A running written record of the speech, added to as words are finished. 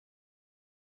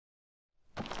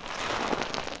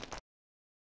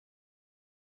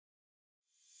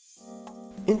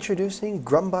Introducing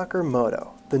Grumbacher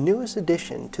MOTO, the newest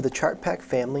addition to the ChartPack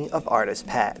family of artist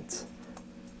pads.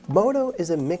 MOTO is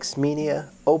a mixed media,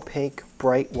 opaque,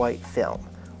 bright white film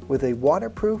with a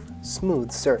waterproof,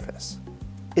 smooth surface.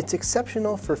 It's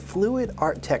exceptional for fluid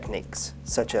art techniques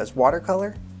such as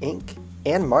watercolor, ink,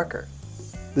 and marker.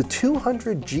 The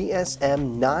 200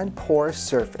 GSM non-porous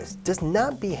surface does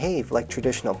not behave like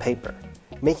traditional paper,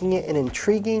 making it an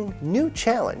intriguing new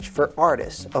challenge for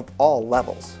artists of all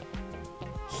levels.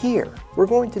 Here, we're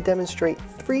going to demonstrate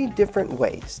 3 different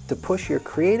ways to push your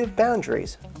creative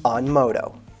boundaries on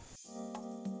MOTO.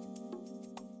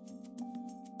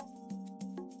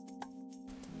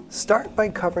 Start by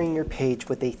covering your page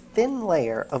with a thin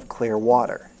layer of clear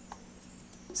water.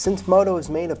 Since MOTO is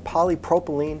made of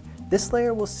polypropylene, this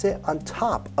layer will sit on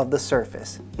top of the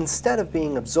surface instead of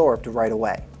being absorbed right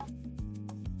away.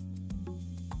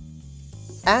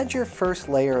 Add your first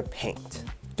layer of paint.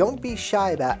 Don't be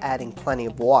shy about adding plenty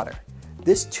of water.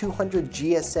 This 200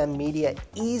 GSM media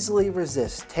easily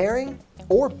resists tearing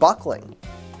or buckling.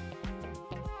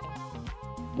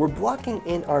 We're blocking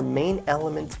in our main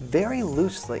elements very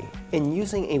loosely and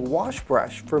using a wash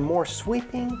brush for more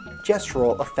sweeping,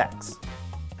 gestural effects.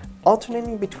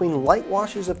 Alternating between light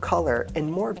washes of color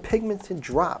and more pigmented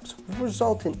drops will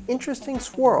result in interesting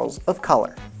swirls of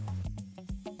color.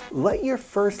 Let your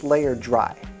first layer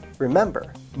dry.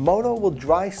 Remember, MOTO will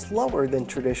dry slower than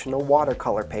traditional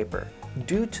watercolor paper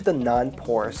due to the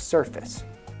non-porous surface.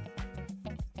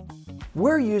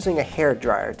 We're using a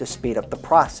hairdryer to speed up the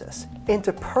process and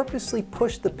to purposely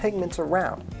push the pigments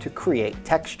around to create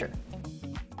texture.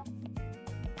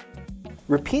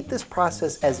 Repeat this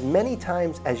process as many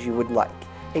times as you would like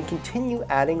and continue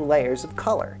adding layers of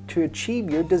color to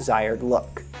achieve your desired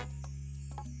look.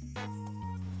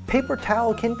 Paper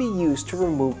towel can be used to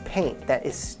remove paint that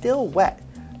is still wet,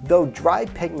 though dry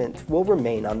pigment will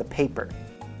remain on the paper.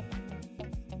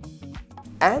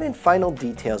 Add in final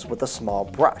details with a small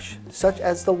brush, such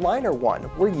as the liner one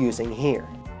we're using here.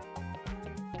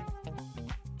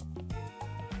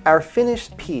 Our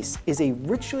finished piece is a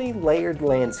richly layered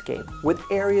landscape with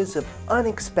areas of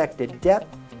unexpected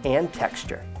depth and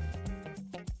texture.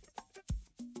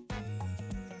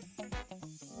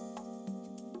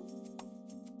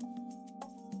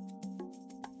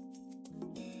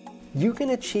 You can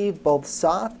achieve both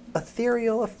soft,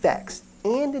 ethereal effects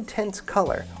and intense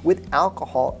color with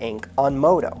alcohol ink on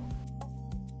MOTO.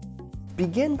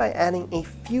 Begin by adding a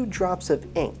few drops of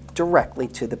ink directly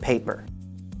to the paper.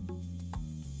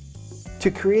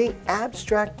 To create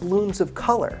abstract balloons of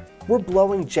color, we're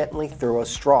blowing gently through a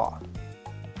straw.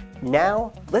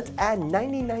 Now, let's add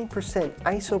 99%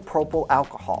 isopropyl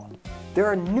alcohol. There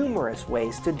are numerous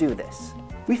ways to do this.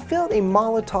 We filled a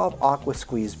Molotov Aqua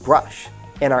Squeeze brush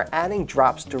and are adding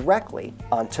drops directly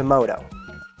onto MOTO.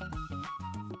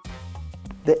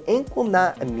 The ink will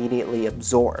not immediately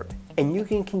absorb, and you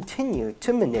can continue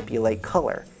to manipulate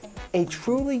color, a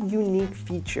truly unique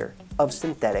feature of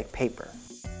synthetic paper.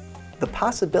 The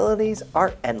possibilities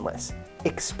are endless.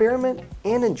 Experiment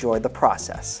and enjoy the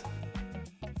process.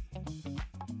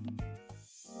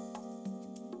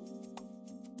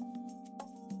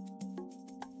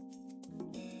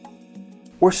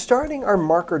 We're starting our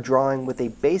marker drawing with a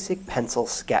basic pencil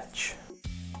sketch.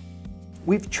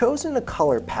 We've chosen a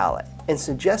color palette and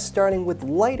suggest starting with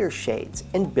lighter shades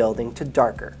and building to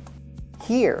darker.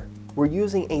 Here, we're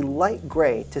using a light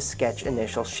gray to sketch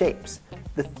initial shapes.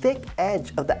 The thick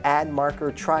edge of the Add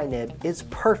Marker tri-nib is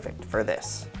perfect for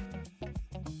this.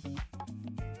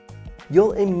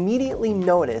 You'll immediately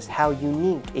notice how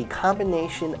unique a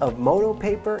combination of MOTO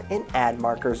paper and Add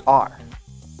Markers are.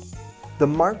 The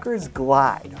markers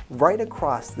glide right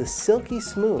across the silky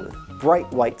smooth,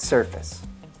 bright white surface.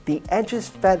 The edges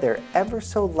feather ever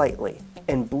so lightly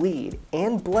and bleed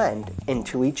and blend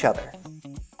into each other.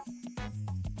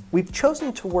 We've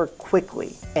chosen to work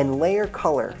quickly and layer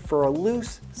color for a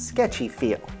loose, sketchy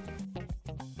feel.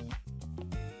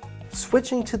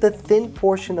 Switching to the thin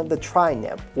portion of the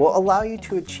tri-nib will allow you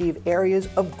to achieve areas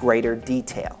of greater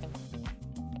detail.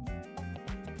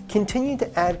 Continue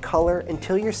to add color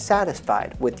until you're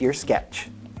satisfied with your sketch.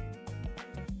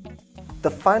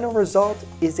 The final result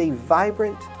is a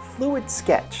vibrant, fluid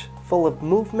sketch full of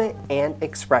movement and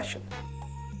expression.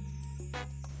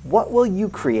 What will you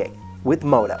create with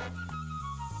MOTO?